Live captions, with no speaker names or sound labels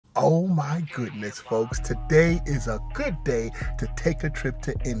Oh my goodness, folks. Today is a good day to take a trip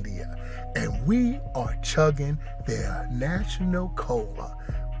to India. And we are chugging their national cola.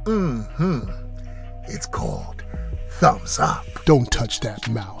 It's called Thums Up. Don't touch that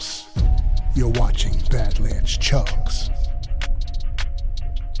mouse. You're watching BadlandsChugs.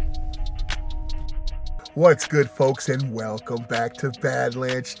 What's good, folks, and welcome back to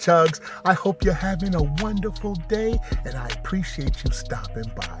BadlandsChugs. I hope you're having a wonderful day, and I appreciate you stopping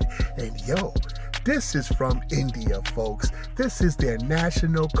by. And yo, this is from India, folks. This is their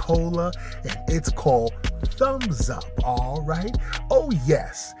national cola, and it's called Thums Up, all right? Oh,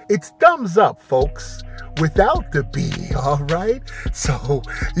 yes, it's Thums Up, folks, without the B, all right? So,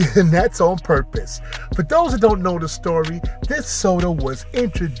 and that's on purpose. For those that don't know the story, this soda was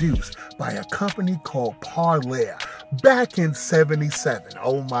introduced by a company called Parlay back in 77.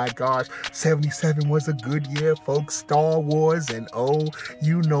 Oh my gosh, 77 was a good year, folks. Star Wars and oh,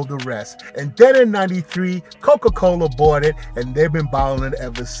 you know the rest. And then in 93, Coca-Cola bought it and they've been bottling it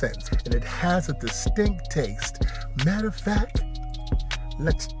ever since. And it has a distinct taste. Matter of fact,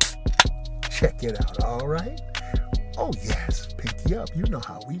 let's check it out, all right? Oh yes, pinky up, you know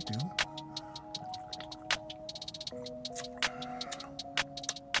how we do.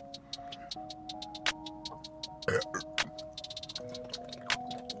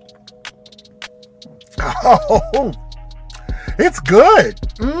 Oh, it's good.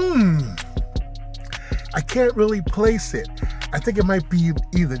 I can't really place it. I think it might be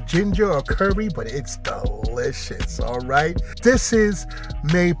either ginger or curry, but it's delicious, all right? This is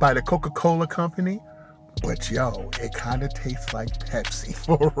made by the Coca-Cola company, but yo, it kind of tastes like Pepsi,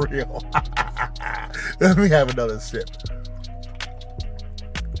 for real. Let me have another sip.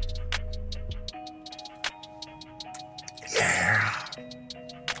 Yeah,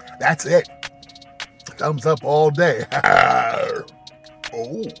 that's it. Thumbs up all day.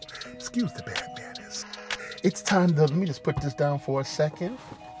 Oh, excuse the bad manners. It's time to, let me just put this down for a second.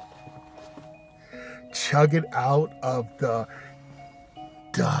 Chug it out of the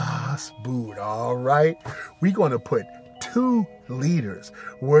Das Boot, all right? We're going to put 2 liters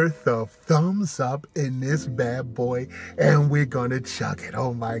worth of Thums Up in this bad boy, and we're going to chug it.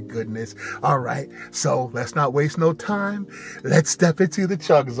 Oh my goodness. All right, so let's not waste no time. Let's step into the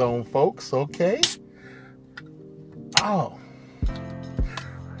chug zone, folks, okay? Oh,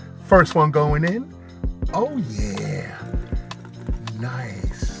 first one going in. Oh yeah,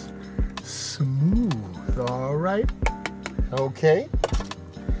 nice, smooth, all right, okay.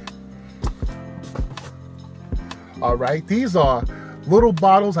 All right, these are little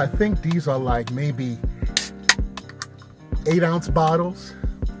bottles. I think these are like maybe 8-ounce bottles.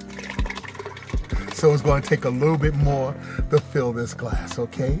 So it's going to take a little bit more to fill this glass,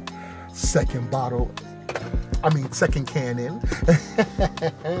 okay? Second can in.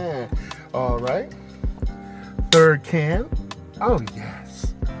 All right. Third can. Oh,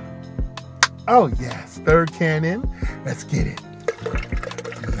 yes. Oh, yes. Third can in. Let's get it.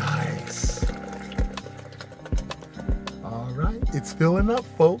 Nice. All right. It's filling up,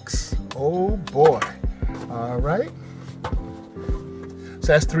 folks. Oh, boy. All right. So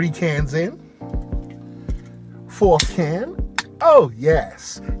that's 3 cans in. 4th can. Oh,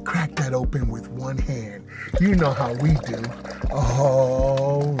 yes. Crack that open with one hand. You know how we do.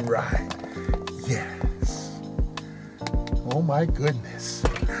 All right. Yes. Oh, my goodness.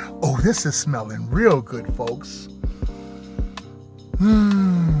 Oh, this is smelling real good, folks.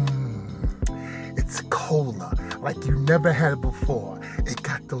 It's cola like you never had it before. It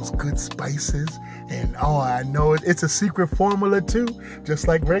got those good spices. And, oh, I know it. It's a secret formula, too. Just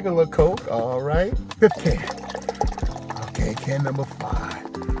like regular Coke. All right. 5th can. Okay, can number 5.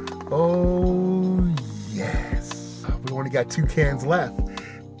 Oh, yes. We only got 2 cans left.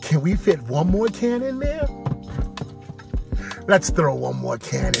 Can we fit one more can in there? Let's throw one more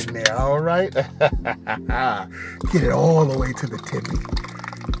can in there, all right? Get it all the way to the tippy.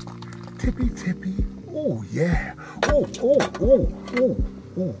 Tippy, tippy. Oh, yeah. Oh, oh, oh, oh,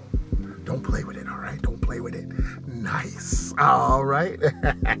 oh. Don't play with it, all right? Don't play with it. Nice. All right.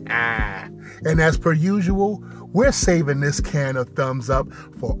 And as per usual, we're saving this can of Thums Up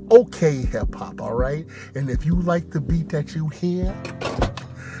for OK Hip Hop, all right? And if you like the beat that you hear,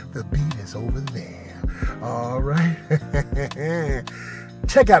 the beat is over there, all right?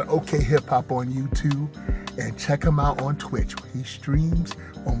 Check out OK Hip Hop on YouTube and check him out on Twitch. He streams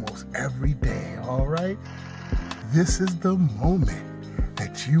almost every day, all right? This is the moment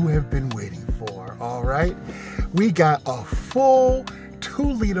that you have been waiting for, all right? We got a full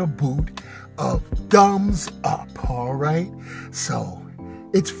 2-liter boot of Thums Up, all right? So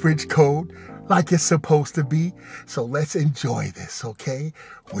it's fridge cold. like it's supposed to be. So let's enjoy this, okay?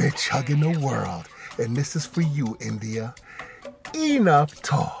 We're chugging the world. And this is for you, India. Enough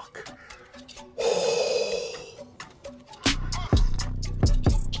talk.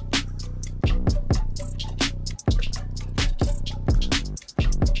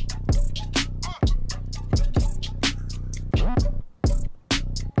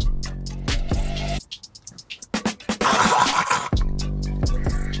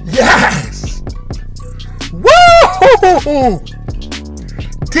 Yes! Woo!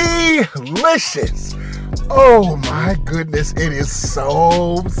 Delicious! Oh my goodness, it is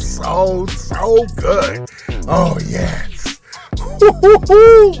so good. Oh yes.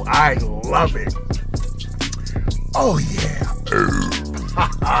 Woo-hoo-hoo. I love it. Oh yeah.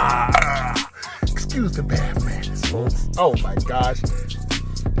 Excuse the bad manners, folks. Oh my gosh.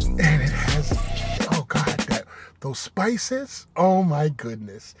 And it has, oh God, those spices. Oh my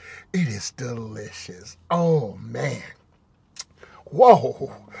goodness. It is delicious. Oh man.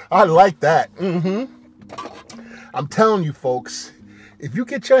 Whoa. I like that. I'm telling you, folks, if you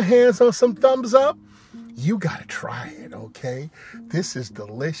get your hands on some Thums Up, you gotta try it, okay? This is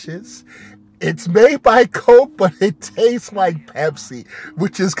delicious. It's made by Coke, but it tastes like Pepsi,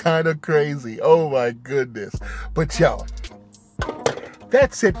 which is kind of crazy. Oh my goodness. But yo,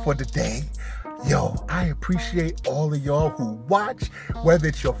 that's it for today. Yo, I appreciate all of y'all who watch, whether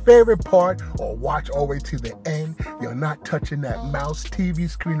it's your favorite part or watch all the way to the end. You're not touching that mouse, TV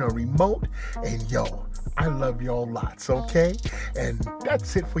screen, or remote. And yo, I love y'all lots, okay? And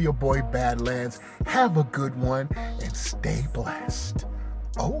that's it for your boy Badlands. Have a good one and stay blessed.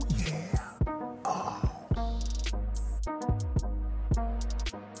 Oh yeah.